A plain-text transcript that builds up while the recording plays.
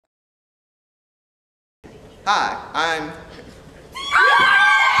Hi, I'm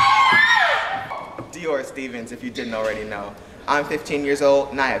Dior Stevens, if you didn't already know. I'm 15 years old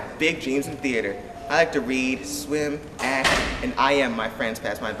and I have big dreams in theater. I like to read, swim, act, and I am my friends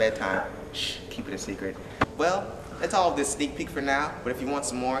past my bedtime. Shh, keep it a secret. Well, that's all of this sneak peek for now, but if you want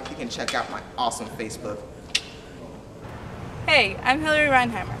some more, you can check out my awesome Facebook. Hey, I'm Hillary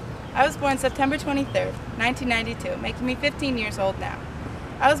Reinheimer. I was born September 23rd, 1992, making me 15 years old now.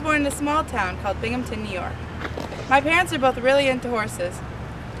 I was born in a small town called Binghamton, New York. My parents are both really into horses,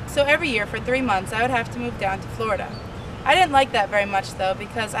 so every year for 3 months I would have to move down to Florida. I didn't like that very much though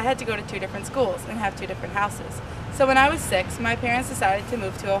because I had to go to 2 different schools and have 2 different houses. So when I was 6, my parents decided to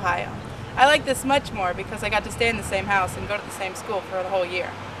move to Ohio. I liked this much more because I got to stay in the same house and go to the same school for the whole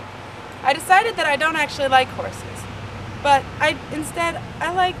year. I decided that I don't actually like horses, but instead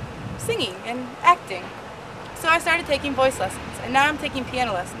I like singing and acting. So I started taking voice lessons, and now I'm taking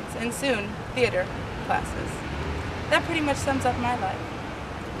piano lessons, and soon theater classes. That pretty much sums up my life.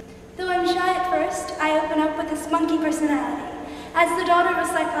 Though I'm shy at first, I open up with this monkey personality. As the daughter of a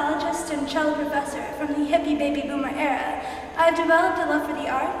psychologist and cello professor from the hippie baby boomer era, I've developed a love for the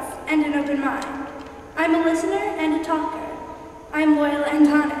arts and an open mind. I'm a listener and a talker. I'm loyal and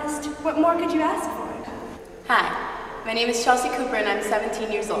honest. What more could you ask for? Hi, my name is Chelsea Cooper and I'm 17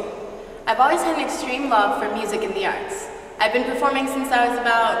 years old. I've always had an extreme love for music and the arts. I've been performing since I was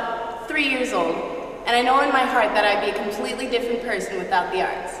about 3 years old, and I know in my heart that I'd be a completely different person without the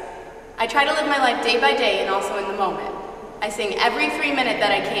arts. I try to live my life day by day and also in the moment. I sing every free minute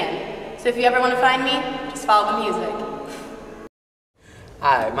that I can, so if you ever want to find me, just follow the music.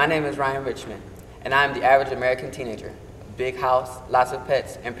 Hi, my name is Ryan Richmond, and I'm the average American teenager. A big house, lots of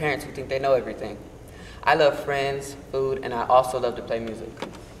pets, and parents who think they know everything. I love friends, food, and I also love to play music.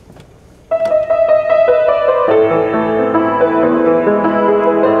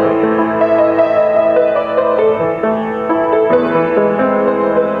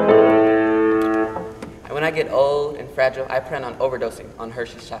 And when I get old and fragile, I plan on overdosing on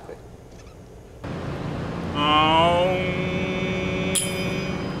Hershey's chocolate.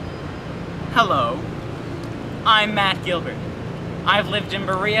 Hello, I'm Matt Gilbert. I've lived in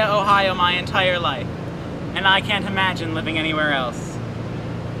Berea, Ohio my entire life, and I can't imagine living anywhere else.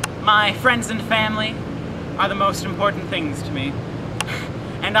 My friends and family are the most important things to me,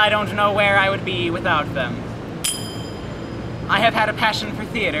 and I don't know where I would be without them. I have had a passion for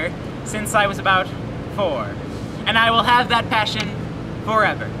theater since I was about 4, and I will have that passion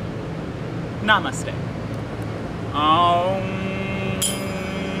forever. Namaste.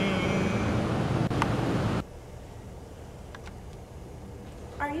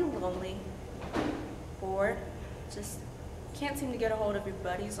 Are you lonely? Bored? Just can't seem to get a hold of your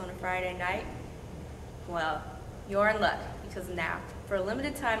buddies on a Friday night? Well, you're in luck, because now, for a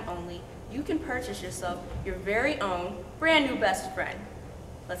limited time only, you can purchase yourself your very own brand new best friend.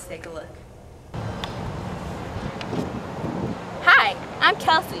 Let's take a look. Hi, I'm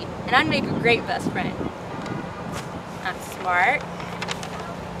Kelsey, and I'd make a great best friend. I'm smart,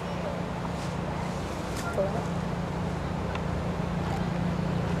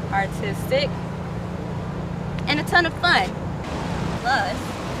 artistic, and a ton of fun. Plus,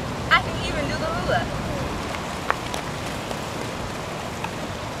 I can even do the hula.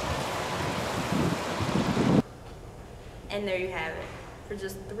 And there you have it. For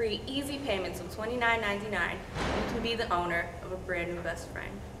just 3 easy payments of $29.99, you can be the owner of a brand new best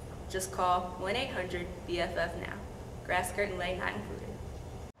friend. Just call 1-800-BFF now. Grass skirt and lay not included.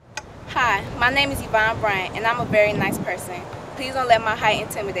 Hi, my name is Yvonne Bryant, and I'm a very nice person. Please don't let my height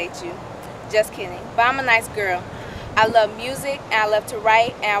intimidate you. Just kidding, but I'm a nice girl. I love music, and I love to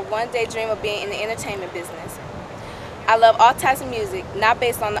write, and I one day dream of being in the entertainment business. I love all types of music, not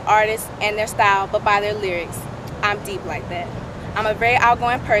based on the artist and their style, but by their lyrics. I'm deep like that. I'm a very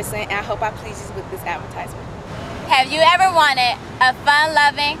outgoing person, and I hope I please you with this advertisement. Have you ever wanted a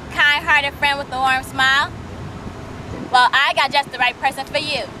fun-loving, kind-hearted friend with a warm smile? Well, I got just the right person for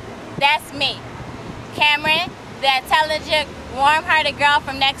you. That's me. Cameron, the intelligent, warm-hearted girl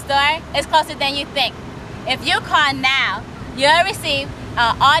from next door, is closer than you think. If you call now, you'll receive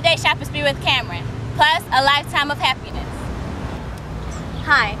an all-day shopping spree with Cameron, plus a lifetime of happiness.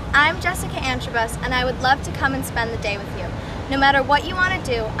 Hi, I'm Jessica Antrobus, and I would love to come and spend the day with you. No matter what you want to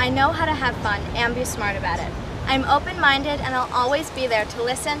do, I know how to have fun and be smart about it. I'm open-minded, and I'll always be there to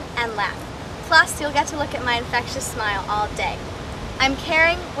listen and laugh. Plus, you'll get to look at my infectious smile all day. I'm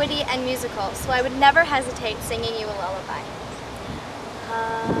caring, witty, and musical, so I would never hesitate singing you a lullaby.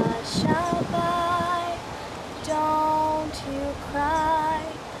 Hush-a-bye, don't you cry,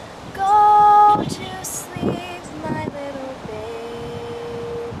 go to sleep, my little baby.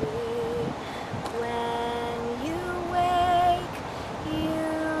 When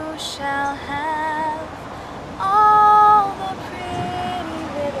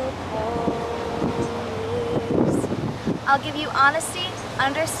honesty,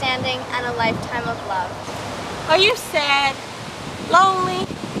 understanding, and a lifetime of love. Are you sad, lonely,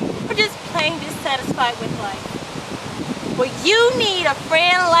 or just plain dissatisfied with life? Well, you need a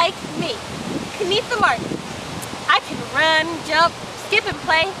friend like me, Kenitha Martin. I can run, jump, skip, and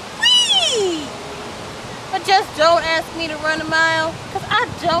play. Whee! But just don't ask me to run a mile, because I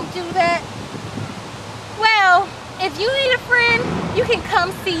don't do that. Well, if you need a friend, you can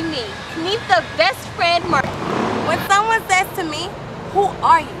come see me, Kenitha Best Friend Martin. When someone says to me, "Who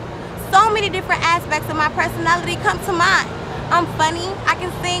are you?" so many different aspects of my personality come to mind. I'm funny, I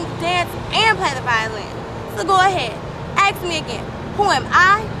can sing, dance, and play the violin. So go ahead, ask me again. Who am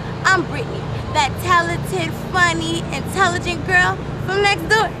I? I'm Brittany, that talented, funny, intelligent girl from next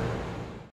door.